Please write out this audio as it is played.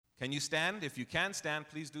Can you stand? If you can stand,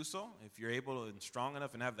 please do so. If you're able and strong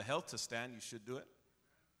enough and have the health to stand, you should do it.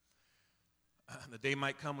 The day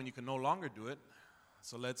might come when you can no longer do it,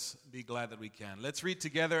 so let's be glad that we can. Let's read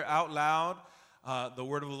together out loud the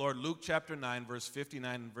word of the Lord, Luke chapter 9, verse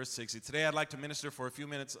 59 and verse 60. Today I'd like to minister for a few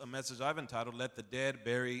minutes a message I've entitled, Let the Dead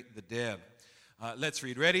Bury the Dead. Let's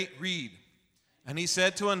read. Ready? Read. And he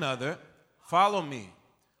said to another, Follow me.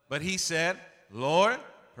 But he said, Lord,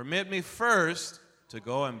 permit me first to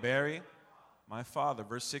go and bury my father.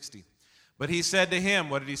 Verse 60. But he said to him,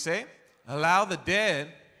 what did he say? Allow the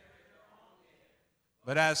dead.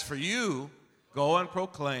 But as for you, go and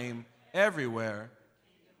proclaim everywhere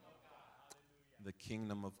the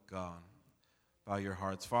kingdom of God. Bow your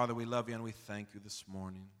hearts. Father, we love you and we thank you this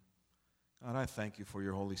morning. God, I thank you for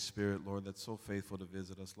your Holy Spirit, Lord, that's so faithful to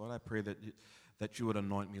visit us. Lord, I pray that you would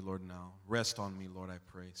anoint me, Lord, now. Rest on me, Lord, I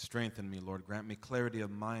pray. Strengthen me, Lord. Grant me clarity of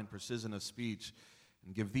mind, precision of speech,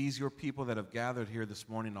 and give these your people that have gathered here this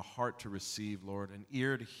morning a heart to receive, Lord, an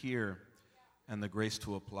ear to hear, and the grace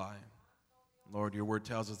to apply. Lord, your word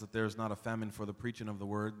tells us that there is not a famine for the preaching of the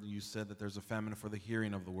word. You said that there's a famine for the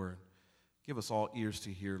hearing of the word. Give us all ears to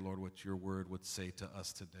hear, Lord, what your word would say to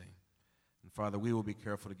us today. And Father, we will be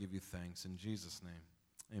careful to give you thanks. In Jesus'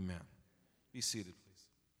 name, amen. Be seated, please.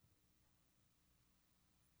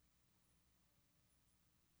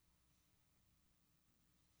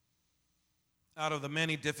 Out of the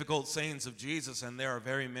many difficult sayings of Jesus, and there are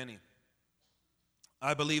very many,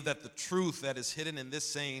 I believe that the truth that is hidden in this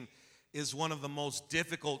saying is one of the most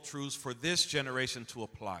difficult truths for this generation to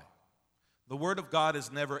apply. The Word of God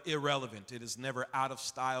is never irrelevant. It is never out of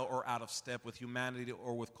style or out of step with humanity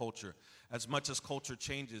or with culture. As much as culture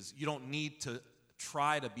changes, you don't need to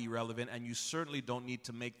try to be relevant, and you certainly don't need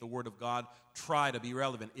to make the Word of God try to be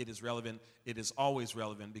relevant. It is relevant. It is always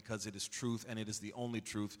relevant because it is truth, and it is the only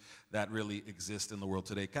truth that really exists in the world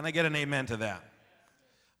today. Can I get an amen to that?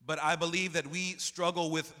 But I believe that we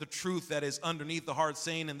struggle with the truth that is underneath the hard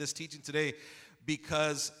saying in this teaching today,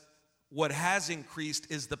 because what has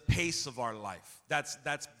increased is the pace of our life. That's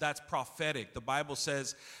prophetic. The Bible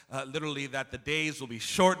says literally that the days will be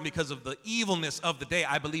shortened because of the evilness of the day.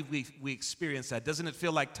 I believe we experience that. Doesn't it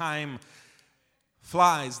feel like time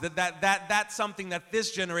flies? That's something that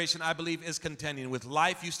this generation, I believe, is contending with.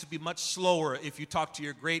 Life used to be much slower. If you talk to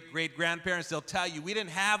your great-great-grandparents, they'll tell you, we didn't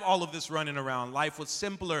have all of this running around. Life was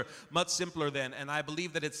simpler, much simpler then. And I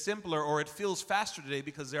believe that it's simpler, or it feels faster today,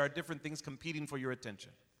 because there are different things competing for your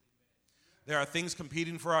attention. There are things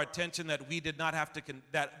competing for our attention that we did not have to,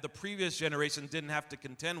 that the previous generation didn't have to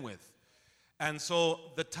contend with. And so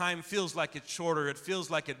the time feels like it's shorter. It feels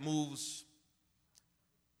like it moves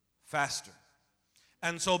faster.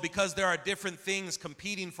 And so because there are different things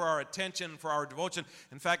competing for our attention, for our devotion.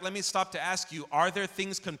 In fact, let me stop to ask you, are there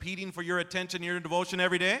things competing for your attention, your devotion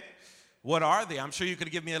every day? What are they? I'm sure you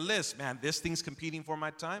could give me a list. Man, this thing's competing for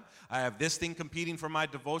my time. I have this thing competing for my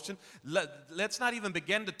devotion. Let's not even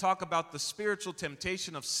begin to talk about the spiritual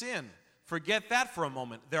temptation of sin. Forget that for a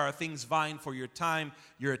moment. There are things vying for your time,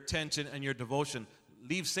 your attention, and your devotion.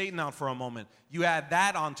 Leave Satan out for a moment. You add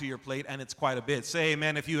that onto your plate, and it's quite a bit. Say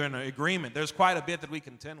amen if you're in agreement. There's quite a bit that we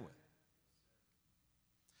contend with.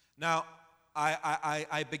 Now,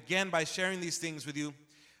 I began by sharing these things with you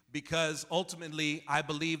because ultimately I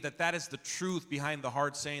believe that is the truth behind the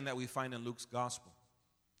hard saying that we find in Luke's gospel.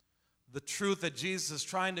 The truth that Jesus is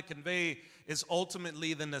trying to convey is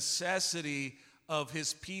ultimately the necessity of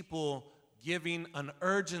his people giving an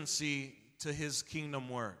urgency to his kingdom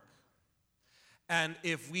work. And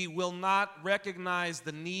if we will not recognize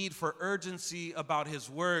the need for urgency about his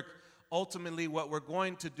work, ultimately what we're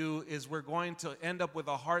going to do is we're going to end up with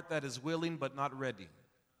a heart that is willing but not ready.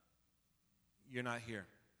 You're not here.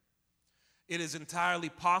 It is entirely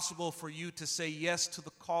possible for you to say yes to the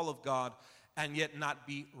call of God and yet not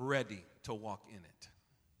be ready to walk in it.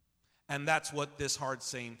 And that's what this hard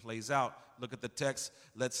saying plays out. Look at the text.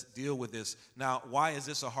 Let's deal with this. Now, why is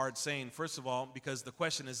this a hard saying? First of all, because the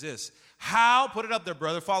question is this. How, put it up there,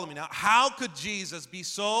 brother, follow me now. How could Jesus be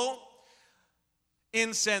so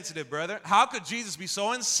insensitive, brother? How could Jesus be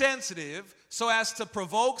so insensitive so as to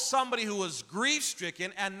provoke somebody who was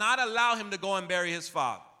grief-stricken and not allow him to go and bury his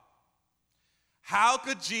father? How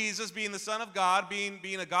could Jesus, being the Son of God,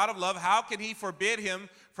 being a God of love, how could he forbid him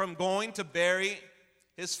from going to bury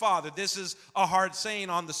his father? This is a hard saying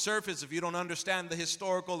on the surface if you don't understand the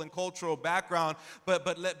historical and cultural background.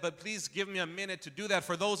 But please give me a minute to do that.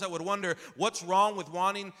 For those that would wonder what's wrong with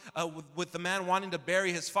with the man wanting to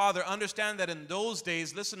bury his father, understand that in those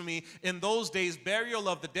days, listen to me, in those days, burial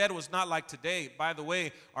of the dead was not like today. By the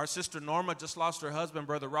way, our sister Norma just lost her husband,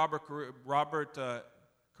 brother Robert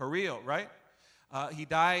Carrillo, right? He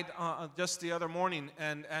died just the other morning,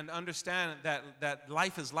 and understand that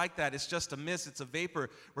life is like that. It's just a mist. It's a vapor.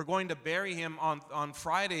 We're going to bury him on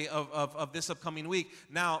Friday of this upcoming week.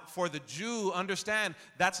 Now, for the Jew, understand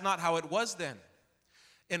that's not how it was then.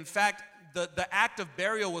 In fact, the act of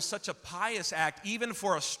burial was such a pious act. Even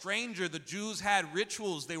for a stranger, the Jews had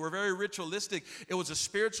rituals. They were very ritualistic. It was a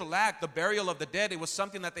spiritual act. The burial of the dead, it was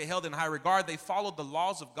something that they held in high regard. They followed the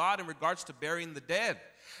laws of God in regards to burying the dead.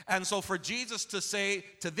 And so for Jesus to say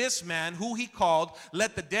to this man, who he called,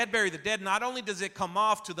 let the dead bury the dead, not only does it come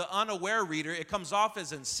off to the unaware reader, it comes off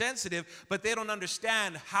as insensitive, but they don't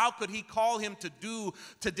understand how could he call him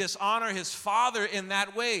to dishonor his father in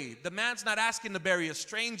that way. The man's not asking to bury a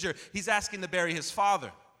stranger, he's asking to bury his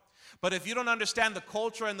father. But if you don't understand the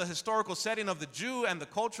culture and the historical setting of the Jew and the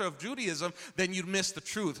culture of Judaism, then you'd miss the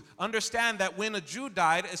truth. Understand that when a Jew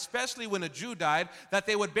died, especially when a Jew died, that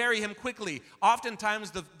they would bury him quickly. Oftentimes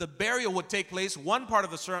the burial would take place, one part of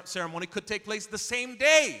the ceremony could take place the same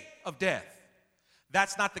day of death.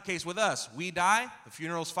 That's not the case with us. We die, the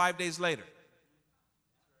funeral's 5 days later.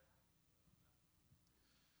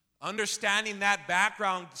 Understanding that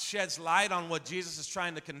background sheds light on what Jesus is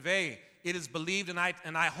trying to convey. It is believed, and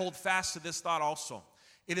I hold fast to this thought also.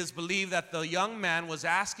 It is believed that the young man was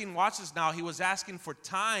asking, watch this now, he was asking for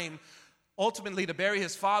time ultimately to bury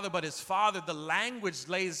his father, but his father, the language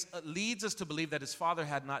leads us to believe that his father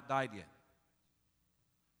had not died yet.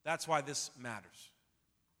 That's why this matters.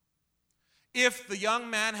 If the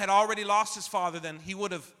young man had already lost his father, then he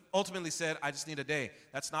would have ultimately said, I just need a day.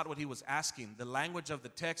 That's not what he was asking. The language of the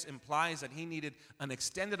text implies that he needed an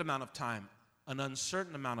extended amount of time, an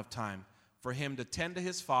uncertain amount of time for him to tend to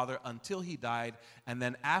his father until he died, and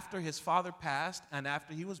then after his father passed and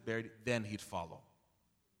after he was buried, then he'd follow.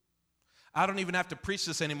 I don't even have to preach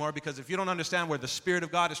this anymore, because if you don't understand where the Spirit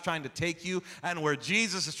of God is trying to take you and where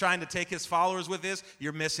Jesus is trying to take his followers with this,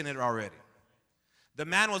 you're missing it already. The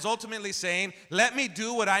man was ultimately saying, let me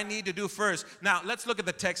do what I need to do first. Now, let's look at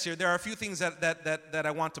the text here. There are a few things that I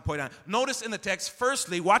want to point out. Notice in the text,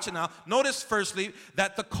 firstly, watch it now. Notice firstly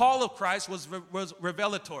that the call of Christ was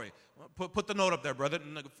revelatory. Put the note up there, brother.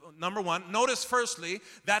 Number one, notice firstly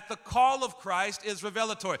that the call of Christ is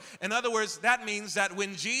revelatory. In other words, that means that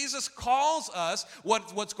when Jesus calls us,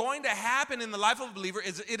 what's going to happen in the life of a believer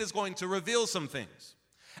is it is going to reveal some things.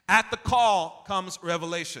 At the call comes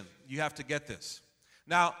revelation. You have to get this.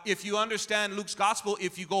 Now, if you understand Luke's gospel,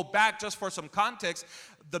 if you go back just for some context,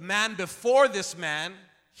 the man before this man,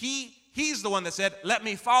 he's the one that said, let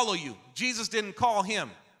me follow you. Jesus didn't call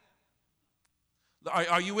him.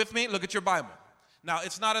 Are you with me? Look at your Bible. Now,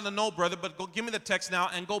 it's not in the note, brother, but give me the text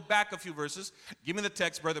now and go back a few verses. Give me the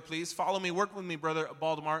text, brother, please. Follow me. Work with me, brother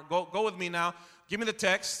Baltimore. Go with me now. Give me the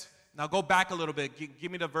text. Now, go back a little bit.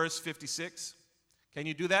 Give me the verse 56. Can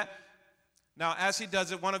you do that? Now, as he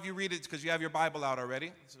does it, one of you read it because you have your Bible out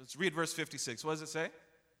already. So let's read verse 56. What does it say?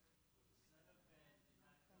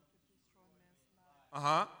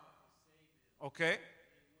 Uh-huh. Okay.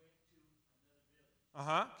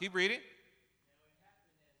 Uh-huh. Keep reading.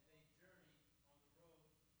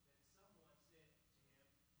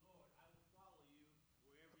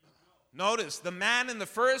 Notice, the man in the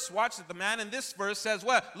first, watch it, the man in this verse says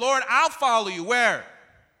what? Lord, I'll follow you. Where?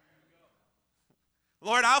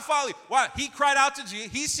 Lord, I'll follow you. What? He cried out to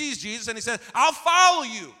Jesus. He sees Jesus and he says, I'll follow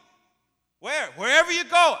you. Where? Wherever you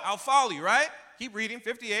go, I'll follow you, right? Keep reading,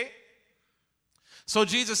 58. So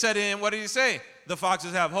Jesus said to him, what did he say? The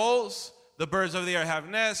foxes have holes, the birds of the air have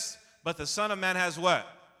nests, but the Son of Man has what?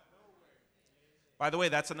 By the way,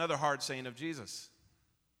 that's another hard saying of Jesus.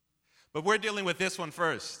 But we're dealing with this one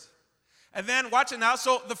first. And then, watch it now.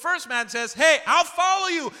 So the first man says, hey, I'll follow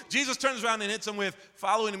you. Jesus turns around and hits him with,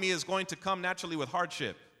 following me is going to come naturally with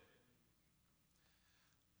hardship.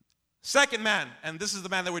 Second man, and this is the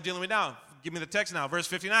man that we're dealing with now. Give me the text now, verse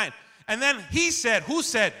 59. And then he said, who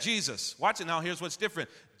said? Jesus. Watch it now. Here's what's different.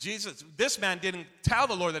 Jesus, this man didn't tell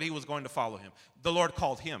the Lord that he was going to follow him. The Lord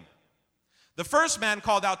called him. The first man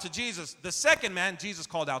called out to Jesus. The second man, Jesus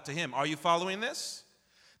called out to him. Are you following this?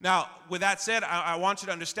 Now, with that said, I want you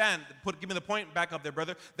to understand, give me the point back up there,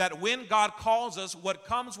 brother, that when God calls us, what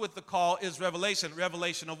comes with the call is revelation.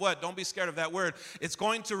 Revelation of what? Don't be scared of that word. It's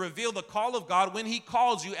going to reveal the call of God when he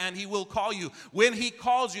calls you, and he will call you. When he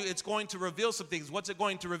calls you, it's going to reveal some things. What's it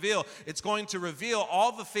going to reveal? It's going to reveal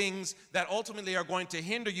all the things that ultimately are going to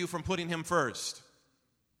hinder you from putting him first.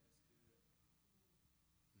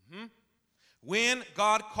 When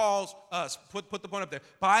God calls us, put the point up there,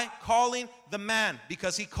 by calling the man,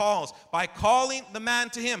 because he calls, by calling the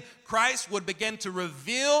man to him, Christ would begin to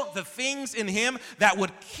reveal the things in him that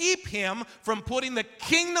would keep him from putting the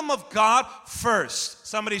kingdom of God first.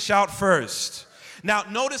 Somebody shout first. Now,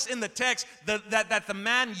 notice in the text that the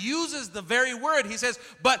man uses the very word. He says,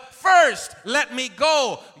 but first, let me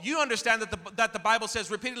go. You understand that the Bible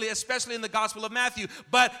says repeatedly, especially in the Gospel of Matthew,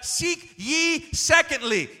 but seek ye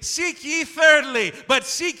secondly, seek ye thirdly, but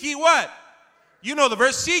seek ye what? You know the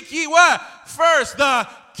verse, seek ye what? First, the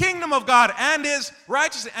kingdom of God and his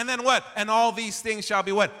righteousness. And then what? And all these things shall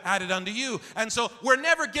be what? Added unto you. And so we're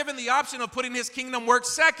never given the option of putting his kingdom work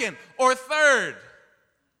second or third.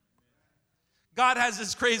 God has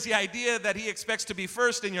this crazy idea that he expects to be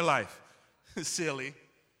first in your life. Silly.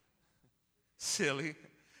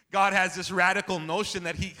 God has this radical notion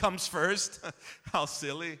that he comes first. How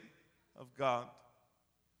silly of God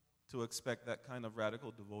to expect that kind of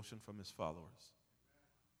radical devotion from his followers.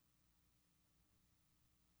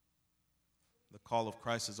 The call of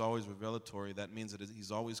Christ is always revelatory. That means that he's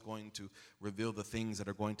always going to reveal the things that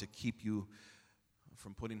are going to keep you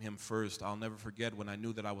from putting him first. I'll never forget when I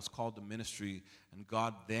knew that I was called to ministry, and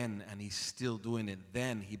God then, and he's still doing it,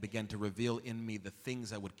 then he began to reveal in me the things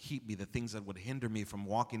that would keep me, the things that would hinder me from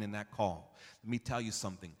walking in that call. Let me tell you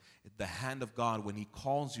something. The hand of God, when he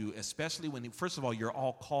calls you, especially when first of all, you're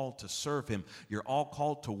all called to serve him. You're all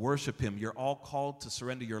called to worship him. You're all called to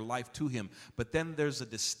surrender your life to him. But then there's a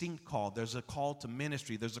distinct call. There's a call to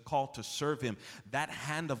ministry. There's a call to serve him. That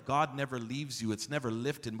hand of God never leaves you. It's never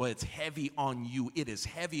lifted, but it's heavy on you. It is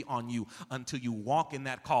heavy on you until you walk in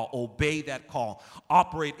that call, obey that call,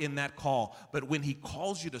 operate in that call. But when he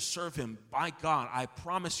calls you to serve him, by God, I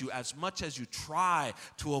promise you, as much as you try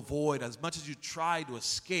to avoid, as much as you try to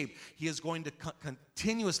escape, he is going to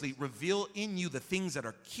continuously reveal in you the things that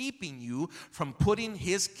are keeping you from putting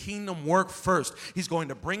his kingdom work first. He's going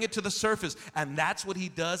to bring it to the surface, and that's what he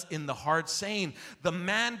does in the hard saying. The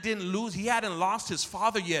man didn't lose. He hadn't lost his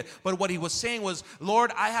father yet, but what he was saying was,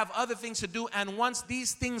 Lord, I have other things to do, and once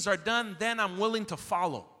these things are done, then I'm willing to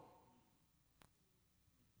follow.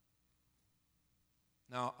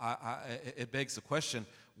 Now, it begs the question,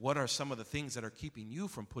 what are some of the things that are keeping you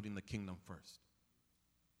from putting the kingdom first?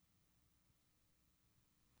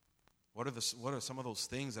 What are some of those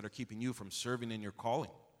things that are keeping you from serving in your calling?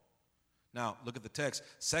 Now, look at the text.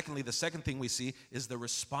 Secondly, the second thing we see is the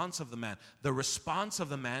response of the man. The response of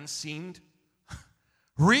the man seemed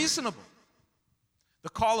reasonable. The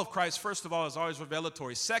call of Christ, first of all, is always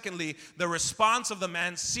revelatory. Secondly, the response of the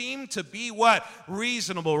man seemed to be what?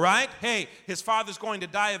 Reasonable, right? Hey, his father's going to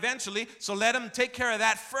die eventually, so let him take care of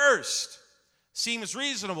that first. Seems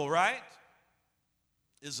reasonable, right?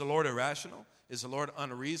 Is the Lord irrational? Is the Lord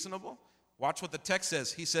unreasonable? Watch what the text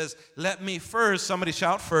says. He says, let me first, somebody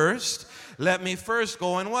shout first, let me first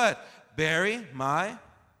go and what? Bury my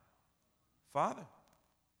father.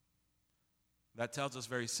 That tells us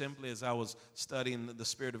very simply, as I was studying, the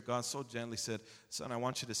Spirit of God so gently said, son, I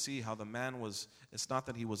want you to see how the man was, it's not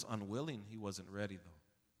that he was unwilling, he wasn't ready though.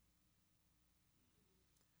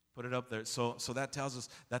 Put it up there. So that tells us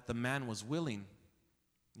that the man was willing.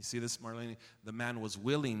 You see this, Marlene? The man was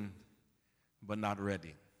willing, but not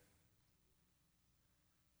ready.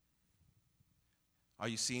 Are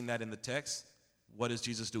you seeing that in the text? What does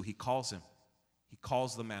Jesus do? He calls him. He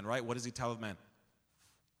calls the man, right? What does he tell the man?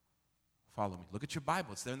 Follow me. Look at your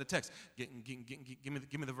Bible. It's there in the text. Give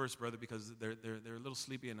me the verse, brother, because they're a little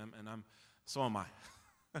sleepy, and I'm so am I.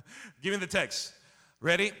 Give me the text.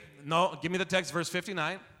 Ready? No, give me the text, verse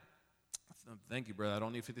 59. Thank you, brother. I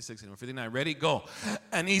don't need 56 anymore. 59. Ready? Go.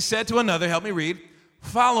 And he said to another, help me read,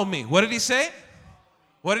 follow me. What did he say?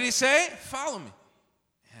 What did he say? Follow me.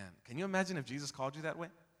 Man, can you imagine if Jesus called you that way?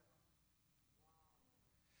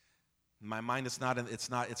 In my mind, it's not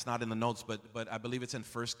in the notes, but I believe it's in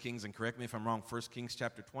 1 Kings, and correct me if I'm wrong, 1 Kings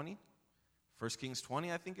chapter 20. 1 Kings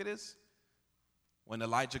 20, I think it is. When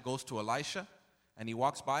Elijah goes to Elisha, and he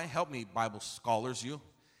walks by, help me, Bible scholars, you.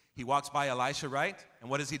 He walks by Elisha, right? And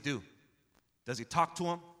what does he do? Does he talk to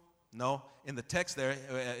him? No. In the text there,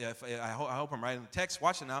 I hope I'm right. In the text,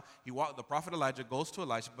 watch it now. The prophet Elijah goes to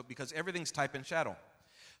Elisha, but because everything's type and shadow.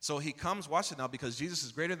 So he comes, watch it now, because Jesus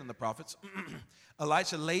is greater than the prophets.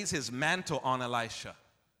 Elisha lays his mantle on Elisha,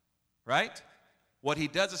 right? What he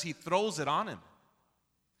does is he throws it on him.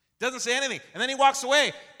 Doesn't say anything. And then he walks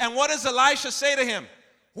away. And what does Elisha say to him?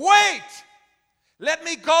 Wait! Let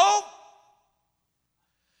me go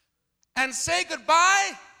and say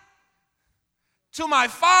goodbye to my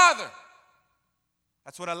father.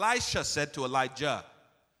 That's what Elisha said to Elijah.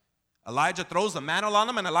 Elijah throws the mantle on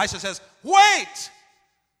him, and Elisha says, wait!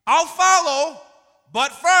 I'll follow,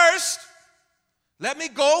 but first, let me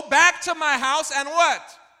go back to my house and what?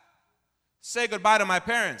 Say goodbye to my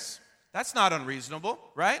parents. That's not unreasonable,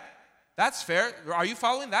 right? That's fair. Are you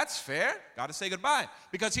following? That's fair. Got to say goodbye.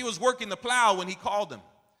 Because he was working the plow when he called him.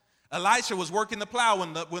 Elisha was working the plow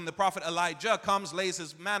when the prophet Elijah comes, lays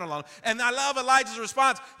his mantle on him. And I love Elijah's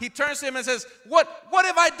response. He turns to him and says, what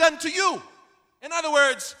have I done to you? In other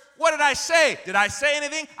words, what did I say? Did I say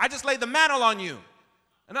anything? I just laid the mantle on you.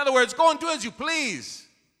 In other words, go and do as you please.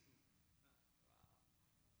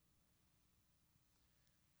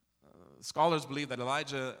 Scholars believe that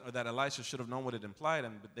Elisha should have known what it implied,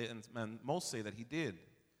 and most say that he did.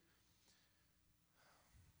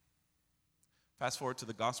 Fast forward to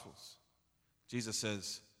the Gospels. Jesus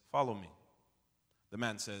says, follow me. The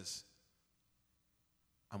man says,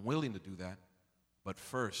 I'm willing to do that, but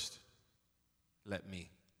first, let me.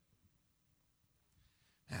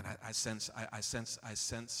 And I sense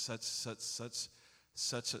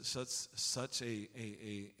such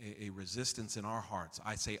a resistance in our hearts.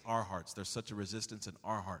 I say our hearts. There's such a resistance in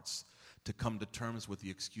our hearts to come to terms with the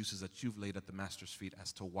excuses that you've laid at the Master's feet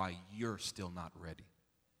as to why you're still not ready.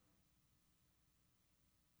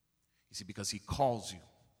 You see, because he calls you.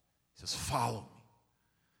 He says, follow me.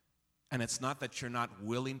 And it's not that you're not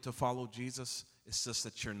willing to follow Jesus. It's just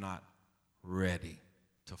that you're not ready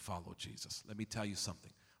to follow Jesus. Let me tell you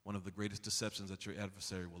something. One of the greatest deceptions that your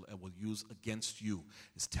adversary will use against you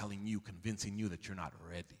is telling you, convincing you that you're not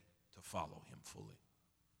ready to follow him fully.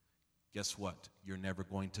 Guess what? You're never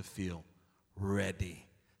going to feel ready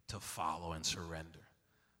to follow and surrender.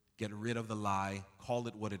 Get rid of the lie, call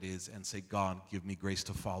it what it is, and say, God, give me grace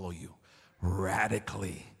to follow you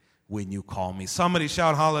radically when you call me. Somebody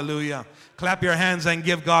shout hallelujah. Clap your hands and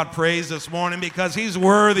give God praise this morning because he's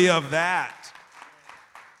worthy of that.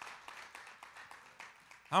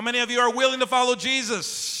 How many of you are willing to follow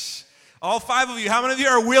Jesus? All 5 of you. How many of you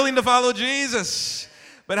are willing to follow Jesus?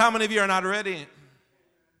 But how many of you are not ready?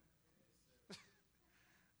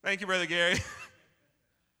 Thank you, Brother Gary.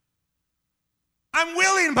 I'm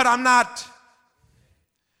willing, but I'm not.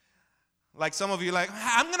 Like some of you, like,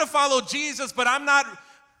 I'm going to follow Jesus, but I'm not.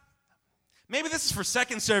 Maybe this is for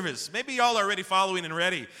second service. Maybe y'all are already following and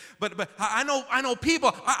ready. But I know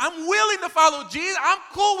people. I'm willing to follow Jesus. I'm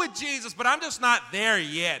cool with Jesus, but I'm just not there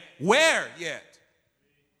yet. Where yet?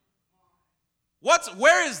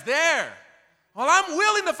 Where is there? Well, I'm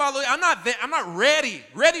willing to follow. I'm not there. I'm not ready.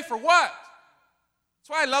 Ready for what?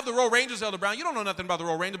 That's why I love the Royal Rangers, Elder Brown. You don't know nothing about the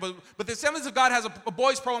Royal Rangers, but the Assemblies of God has a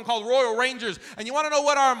boys program called Royal Rangers. And you want to know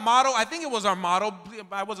what our motto? I think it was our motto.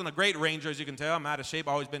 I wasn't a great ranger, as you can tell. I'm out of shape.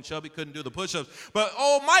 I've always been chubby. Couldn't do the push-ups. But,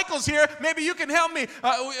 Michael's here. Maybe you can help me.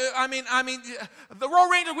 The Royal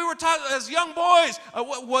Rangers, we were taught as young boys.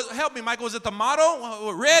 Help me, Michael. Was it the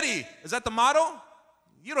motto? Ready. Is that the motto?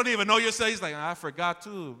 You don't even know yourself. He's like, I forgot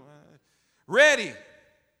too. Ready.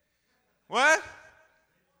 What?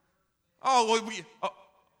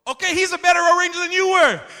 Okay, he's a better Royal Ranger than you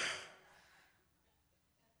were.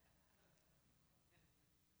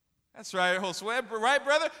 That's right, Josue, right,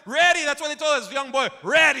 brother? Ready, that's what they told us, young boy.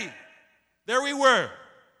 Ready. There we were.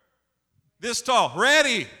 This tall.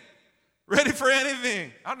 Ready. Ready for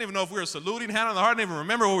anything. I don't even know if we were saluting, hand on the heart. I don't even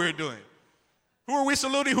remember what we were doing. Who are we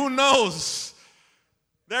saluting? Who knows?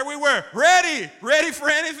 There we were, ready for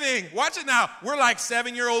anything. Watch it now. We're like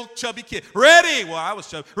 7-year-old chubby kid. Ready. Well, I was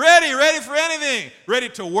chubby. Ready for anything. Ready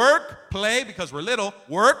to work, play, because we're little.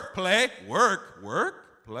 Work, play,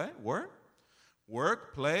 play,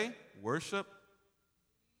 worship,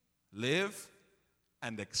 live,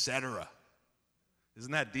 and etc.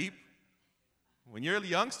 Isn't that deep? When you're a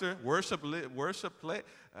youngster, worship, play,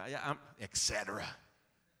 etc.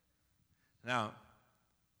 Now,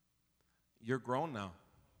 you're grown now.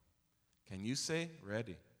 Can you say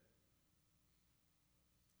ready?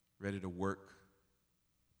 Ready to work,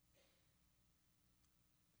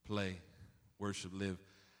 play, worship, live.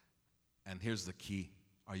 And here's the key.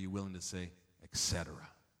 Are you willing to say, etc.?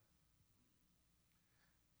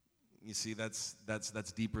 You see, that's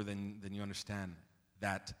deeper than you understand.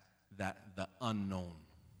 That the unknown.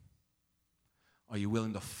 Are you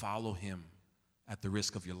willing to follow him at the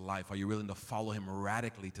risk of your life? Are you willing to follow him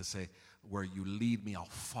radically to say, where you lead me, I'll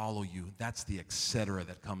follow you? That's the etc.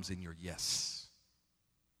 that comes in your yes.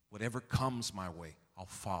 Whatever comes my way, I'll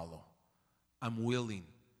follow. I'm willing,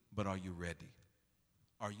 but are you ready?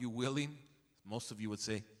 Are you willing? Most of you would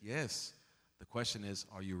say, yes. The question is,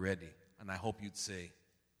 are you ready? And I hope you'd say,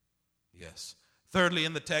 yes. Thirdly,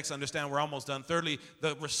 in the text, understand we're almost done. Thirdly,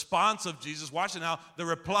 the response of Jesus, watch it now, the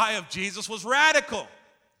reply of Jesus was radical.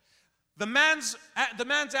 The man's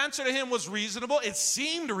answer to him was reasonable. It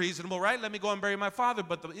seemed reasonable, right? Let me go and bury my father.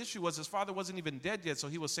 But the issue was his father wasn't even dead yet. So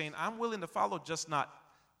he was saying, I'm willing to follow, just not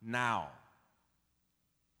now.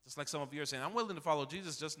 Just like some of you are saying, I'm willing to follow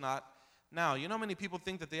Jesus, just not now. You know how many people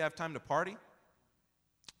think that they have time to party?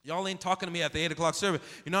 Y'all ain't talking to me at the 8 o'clock service.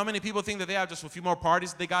 You know how many people think that they have just a few more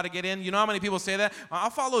parties they got to get in? You know how many people say that? I'll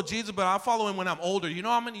follow Jesus, but I'll follow him when I'm older. You know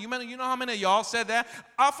how many of y'all said that?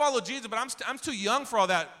 I'll follow Jesus, but I'm too young for all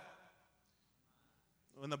that.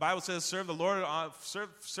 When the Bible says serve the Lord,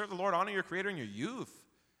 honor your Creator in your youth.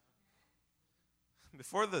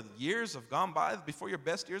 Before the years have gone by, before your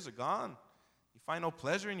best years are gone, you find no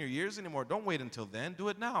pleasure in your years anymore. Don't wait until then. Do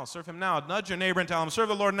it now. Serve him now. Nudge your neighbor and tell him, serve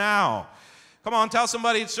the Lord now. Come on, tell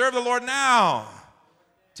somebody, serve the Lord now.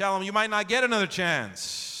 Tell them you might not get another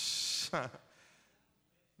chance.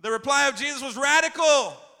 The reply of Jesus was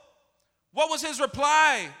radical. What was his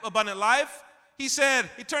reply? Abundant life. He said,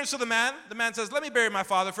 he turns to the man. The man says, let me bury my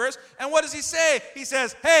father first. And what does he say? He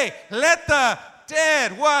says, hey, let the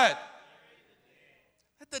dead, what?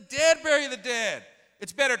 Let the dead bury the dead.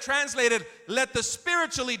 It's better translated, let the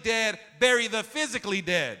spiritually dead bury the physically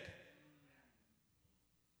dead.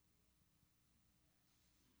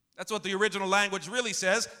 That's what the original language really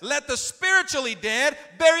says. Let the spiritually dead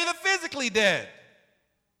bury the physically dead.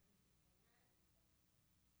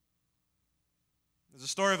 There's a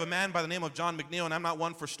story of a man by the name of John McNeil, and I'm not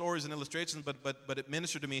one for stories and illustrations, but it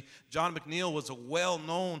ministered to me. John McNeil was a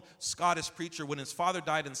well-known Scottish preacher. When his father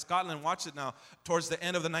died in Scotland, watch it now, towards the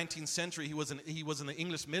end of the 19th century, he was in the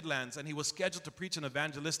English Midlands, and he was scheduled to preach an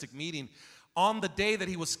evangelistic meeting. On the day that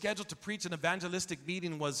he was scheduled to preach an evangelistic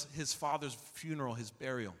meeting was his father's funeral, his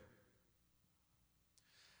burial.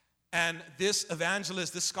 And this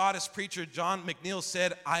evangelist, this Scottish preacher, John McNeil,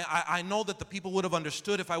 said, I know that the people would have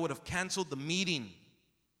understood if I would have canceled the meeting.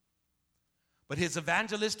 But his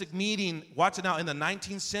evangelistic meeting, watch it now, in the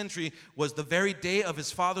 19th century was the very day of his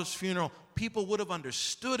father's funeral. People would have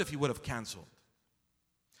understood if he would have canceled.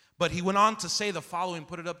 But he went on to say the following,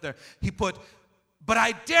 put it up there. He put, but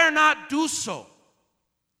I dare not do so.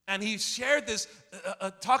 And he shared this,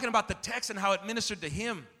 talking about the text and how it ministered to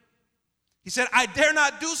him. He said, I dare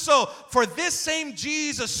not do so, for this same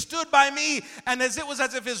Jesus stood by me, and it was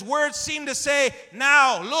as if his words seemed to say,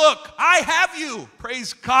 now, look, I have you.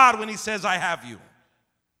 Praise God when he says, I have you.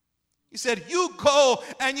 He said, you go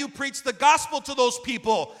and you preach the gospel to those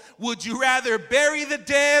people. Would you rather bury the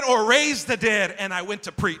dead or raise the dead? And I went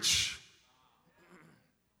to preach.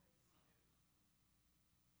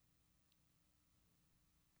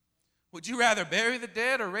 Would you rather bury the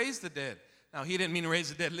dead or raise the dead? Now, he didn't mean raise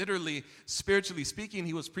the dead. Literally, spiritually speaking,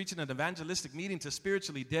 he was preaching an evangelistic meeting to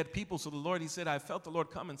spiritually dead people. So the Lord, he said, I felt the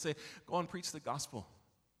Lord come and say, go and preach the gospel.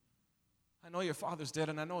 I know your father's dead,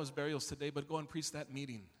 and I know his burial's today, but go and preach that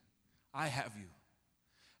meeting. I have you.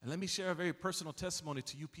 And let me share a very personal testimony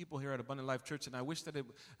to you people here at Abundant Life Church, and I wish that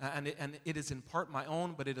it is in part my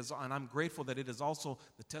own, but and I'm grateful that it is also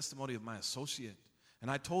the testimony of my associate. And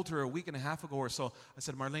I told her a week and a half ago or so, I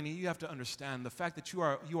said, Marlene, you have to understand the fact that you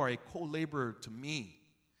are a co-laborer to me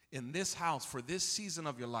in this house for this season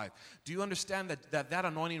of your life. Do you understand that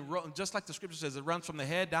anointing, just like the scripture says, it runs from the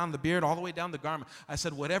head down the beard all the way down the garment? I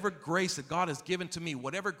said, whatever grace that God has given to me,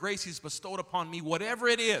 whatever grace he's bestowed upon me, whatever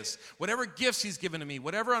it is, whatever gifts he's given to me,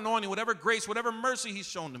 whatever anointing, whatever grace, whatever mercy he's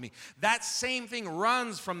shown to me, that same thing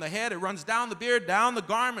runs from the head, it runs down the beard, down the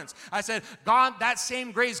garments. I said, God, that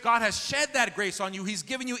same grace, God has shed that grace on you. He's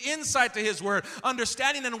given you insight to his word,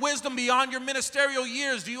 understanding and wisdom beyond your ministerial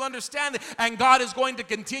years. Do you understand it? And God is going to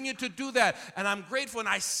continue to do that, and I'm grateful, and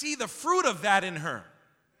I see the fruit of that in her.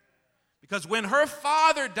 Because when her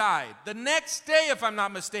father died, the next day, if I'm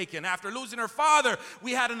not mistaken, after losing her father,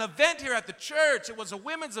 we had an event here at the church. It was a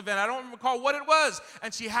women's event. I don't recall what it was.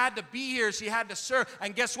 And she had to be here. She had to serve.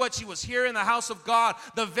 And guess what? She was here in the house of God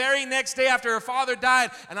the very next day after her father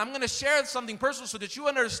died. And I'm going to share something personal so that you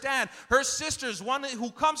understand. Her sisters, one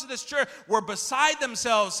who comes to this church, were beside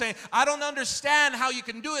themselves saying, I don't understand how you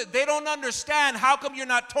can do it. They don't understand. How come you're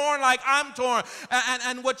not torn like I'm torn?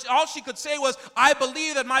 And all she could say was, I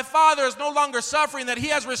believe that my father is no longer suffering, that he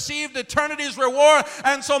has received eternity's reward,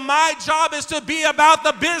 and so my job is to be about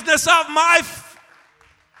the business of my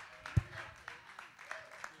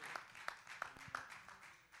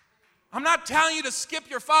I'm not telling you to skip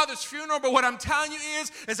your father's funeral, but what I'm telling you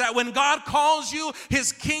is that when God calls you,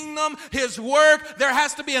 his kingdom, his work, there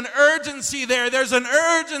has to be an urgency there. There's an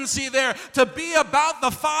urgency there to be about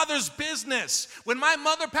the Father's business. When my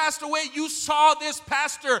mother passed away, you saw this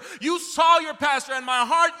pastor. You saw your pastor, and my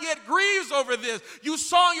heart yet grieves over this. You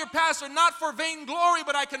saw your pastor not for vainglory,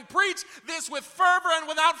 but I can preach this with fervor and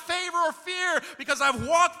without favor or fear because I've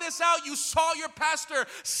walked this out. You saw your pastor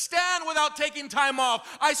stand without taking time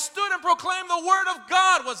off. I stood in proclaim the word of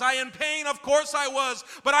God. Was I in pain? Of course I was.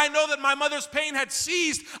 But I know that my mother's pain had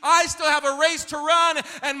ceased. I still have a race to run,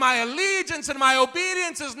 and my allegiance and my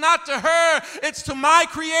obedience is not to her. It's to my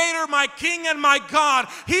Creator, my King, and my God.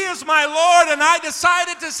 He is my Lord, and I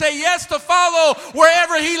decided to say yes to follow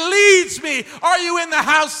wherever He leads me. Are you in the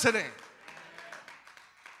house today?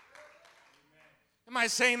 Am I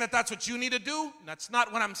saying that that's what you need to do? That's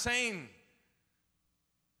not what I'm saying.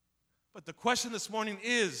 But the question this morning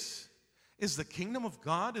is the kingdom of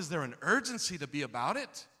God, is there an urgency to be about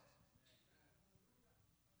it?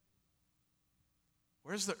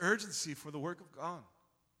 Where's the urgency for the work of God?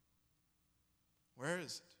 Where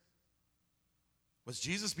is it? Was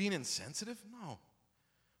Jesus being insensitive? No.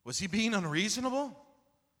 Was He being unreasonable?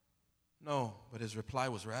 No, but His reply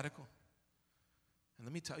was radical. And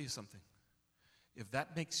let me tell you something. If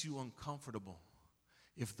that makes you uncomfortable,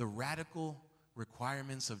 if the radical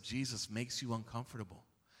requirements of Jesus makes you uncomfortable,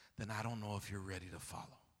 then I don't know if you're ready to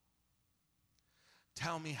follow.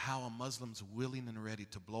 Tell me how a Muslim's willing and ready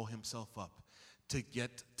to blow himself up, to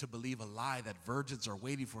get to believe a lie that virgins are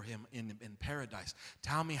waiting for him in paradise.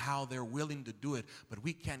 Tell me how they're willing to do it, but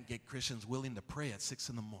we can't get Christians willing to pray at 6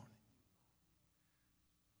 in the morning.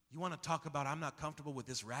 You want to talk about I'm not comfortable with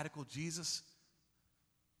this radical Jesus?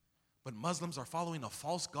 But Muslims are following a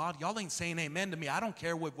false God. Y'all ain't saying amen to me. I don't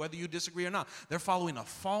care whether you disagree or not. They're following a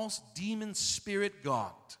false demon spirit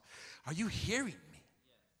God. Are you hearing me?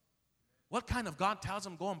 What kind of God tells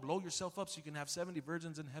them, go and blow yourself up so you can have 70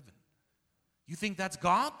 virgins in heaven? You think that's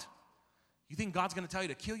God? You think God's going to tell you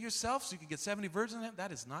to kill yourself so you can get 70 virgins in heaven?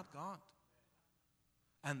 That is not God.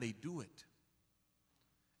 And they do it.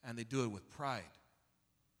 And they do it with pride.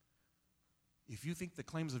 If you think the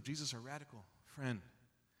claims of Jesus are radical, friend,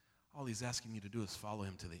 all He's asking you to do is follow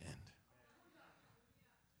Him to the end.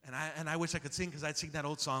 And I wish I could sing, because I'd sing that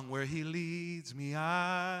old song, where He leads me,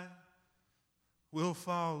 I will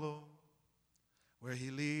follow. Where He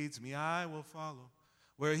leads me, I will follow.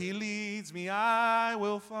 Where He leads me, I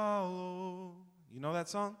will follow. You know that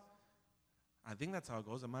song? I think that's how it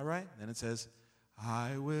goes. Am I right? Then it says,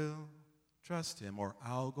 I will trust Him, or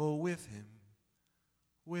I'll go with Him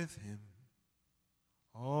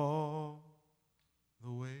all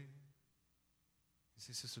the way. You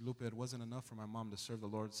see, Sister Lupe, it wasn't enough for my mom to serve the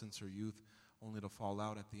Lord since her youth, only to fall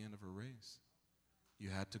out at the end of her race. You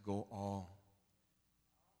had to go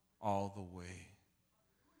all the way.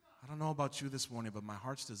 I don't know about you this morning, but my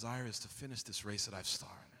heart's desire is to finish this race that I've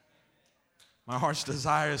started. My heart's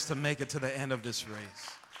desire is to make it to the end of this race.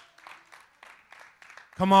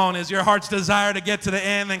 Come on, is your heart's desire to get to the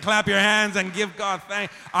end? And clap your hands and give God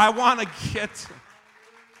thanks. I want to get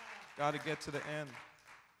to the end.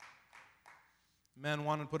 The man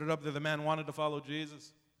wanted to put it up there. The man wanted to follow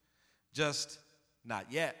Jesus. Just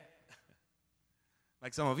not yet.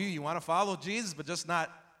 Like some of you, you want to follow Jesus, but just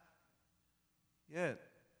not yet.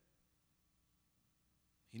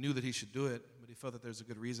 He knew that he should do it, but he felt that there's a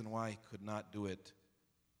good reason why he could not do it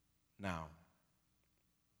now.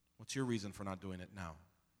 What's your reason for not doing it now?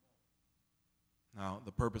 Now,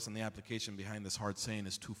 the purpose and the application behind this hard saying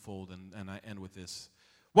is twofold, and I end with this.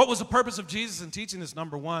 What was the purpose of Jesus in teaching this?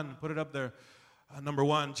 Number one, put it up there. Number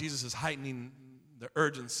one, Jesus is heightening the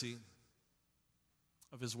urgency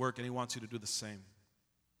of His work, and He wants you to do the same.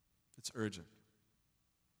 It's urgent.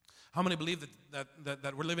 How many believe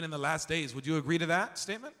that we're living in the last days? Would you agree to that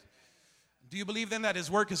statement? Do you believe then that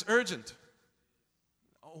His work is urgent?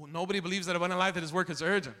 Oh, nobody believes that in life that His work is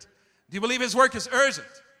urgent. Do you believe His work is urgent?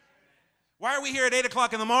 Why are we here at 8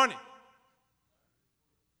 o'clock in the morning?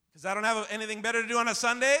 Because I don't have anything better to do on a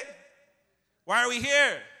Sunday? Why are we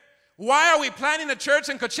here? Why are we planning a church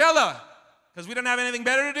in Coachella? Because we don't have anything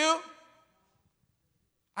better to do?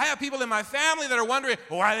 I have people in my family that are wondering,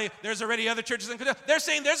 why there's already other churches in Coachella. They're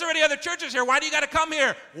saying there's already other churches here. Why do you got to come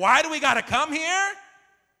here? Why do we got to come here?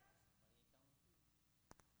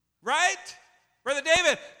 Right? Brother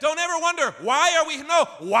David, don't ever wonder, why are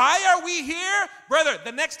we here? Brother,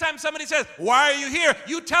 the next time somebody says, why are you here?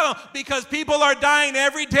 You tell them, because people are dying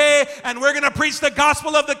every day, and we're going to preach the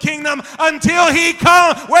gospel of the kingdom until He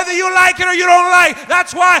comes, whether you like it or you don't like.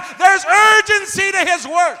 That's why there's urgency to His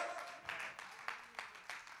work.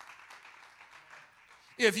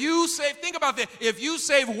 If you save, think about this, if you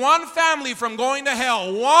save one family from going to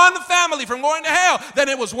hell, then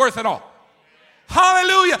it was worth it all.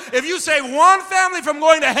 Hallelujah. If you save one family from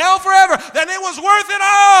going to hell forever, then it was worth it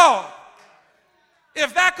all.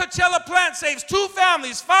 If that Coachella plant saves 2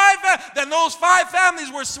 families, 5, then those 5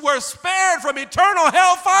 families were spared from eternal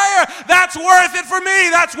hellfire. That's worth it for me.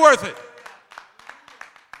 That's worth it.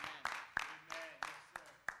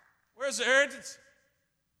 Where's the urgency?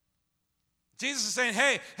 Jesus is saying,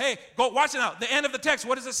 hey, go, watch it now. The end of the text,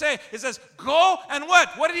 what does it say? It says, go and what?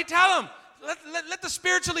 What did he tell him? Let the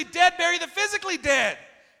spiritually dead bury the physically dead.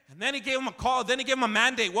 And then he gave him a call. Then he gave him a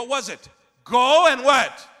mandate. What was it? Go and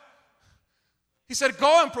what? He said,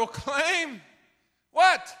 go and proclaim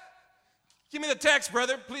what? Give me the text,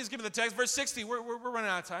 brother. Please give me the text. Verse 60. We're running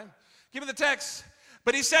out of time. Give me the text.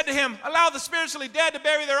 But he said to him, allow the spiritually dead to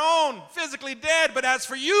bury their own physically dead. But as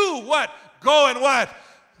for you, what? Go and what?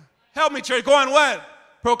 Help me, church. Go and what?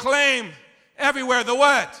 Proclaim everywhere the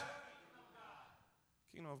what?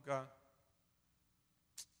 Kingdom of God.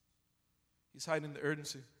 He's hiding the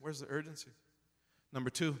urgency. Where's the urgency? Number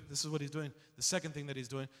two, this is what he's doing. The second thing that he's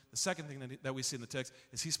doing, the second thing that we see in the text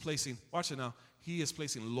is he's placing, watch it now, he is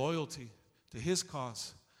placing loyalty to his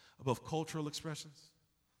cause above cultural expressions.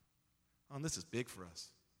 Oh, and this is big for us.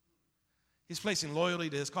 He's placing loyalty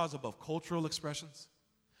to his cause above cultural expressions,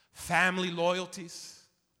 family loyalties.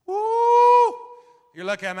 Woo! You're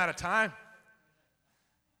lucky I'm out of time.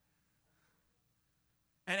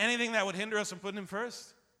 And anything that would hinder us from putting him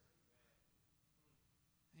first.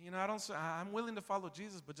 You know, I'm willing to follow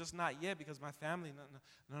Jesus, but just not yet because my family,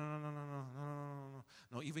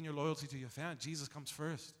 no, even your loyalty to your family, Jesus comes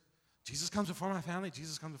first. Jesus comes before my family.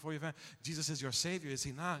 Jesus comes before your family. Jesus is your Savior, is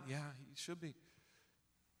he not? Yeah, he should be.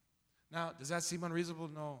 Now, does that seem unreasonable?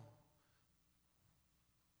 No.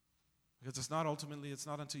 Because it's not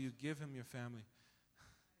until you give him your family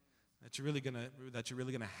that you're really gonna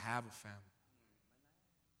have a family.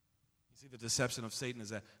 You see, the deception of Satan is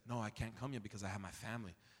that, no, I can't come here because I have my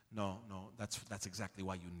family. No, that's exactly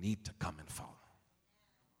why you need to come and follow.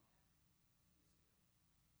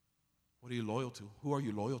 What are you loyal to? Who are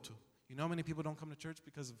you loyal to? You know how many people don't come to church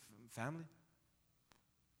because of family?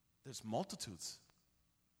 There's multitudes.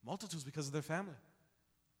 Multitudes because of their family.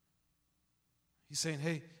 He's saying,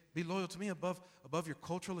 hey, be loyal to me above your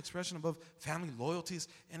cultural expression, above family loyalties,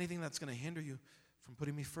 anything that's going to hinder you from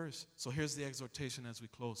putting me first. So here's the exhortation as we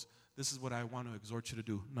close. This is what I want to exhort you to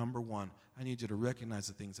do. Number one, I need you to recognize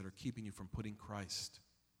the things that are keeping you from putting Christ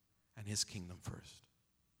and his kingdom first.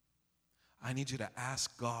 I need you to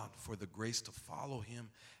ask God for the grace to follow him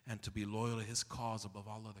and to be loyal to his cause above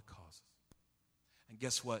all other causes. And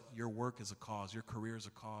guess what? Your work is a cause. Your career is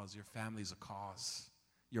a cause. Your family is a cause.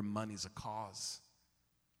 Your money is a cause.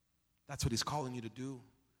 That's what he's calling you to do.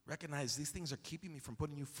 Recognize these things are keeping me from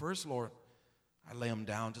putting you first, Lord. I lay them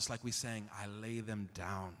down, just like we sang, I lay them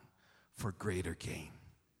down for greater gain.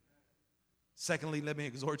 Secondly, let me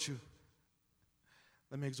exhort you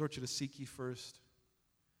to seek ye first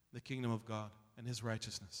the kingdom of God and his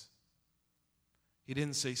righteousness. He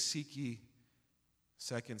didn't say seek ye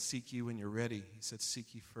second, seek ye when you're ready. He said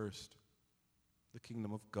seek ye first the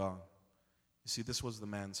kingdom of God. You see, this was the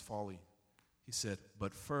man's folly. He said,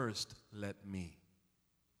 but first let me.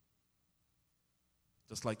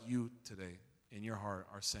 Just like you today in your heart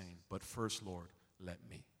are saying, but first, Lord, let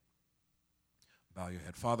me. Bow your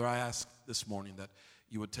head. Father, I ask this morning that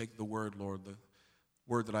you would take the word, Lord, the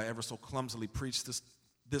word that I ever so clumsily preached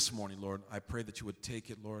this morning, Lord. I pray that you would take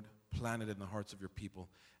it, Lord, plant it in the hearts of your people,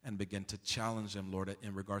 and begin to challenge them, Lord,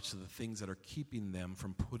 in regards to the things that are keeping them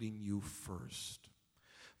from putting you first.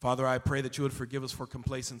 Father, I pray that you would forgive us for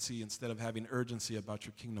complacency instead of having urgency about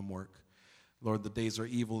your kingdom work. Lord, the days are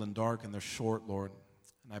evil and dark and they're short, Lord.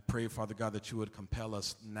 And I pray, Father God, that you would compel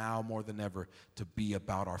us now more than ever to be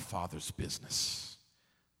about our Father's business.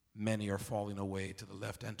 Many are falling away to the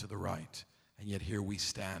left and to the right, and yet here we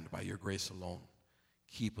stand by your grace alone.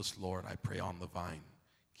 Keep us, Lord, I pray, on the vine.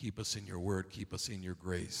 Keep us in your word. Keep us in your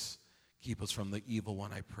grace. Keep us from the evil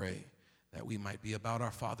one, I pray, that we might be about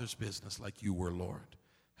our Father's business like you were, Lord.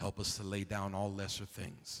 Help us to lay down all lesser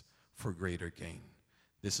things for greater gain.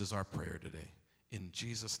 This is our prayer today. In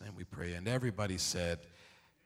Jesus' name we pray. And everybody said,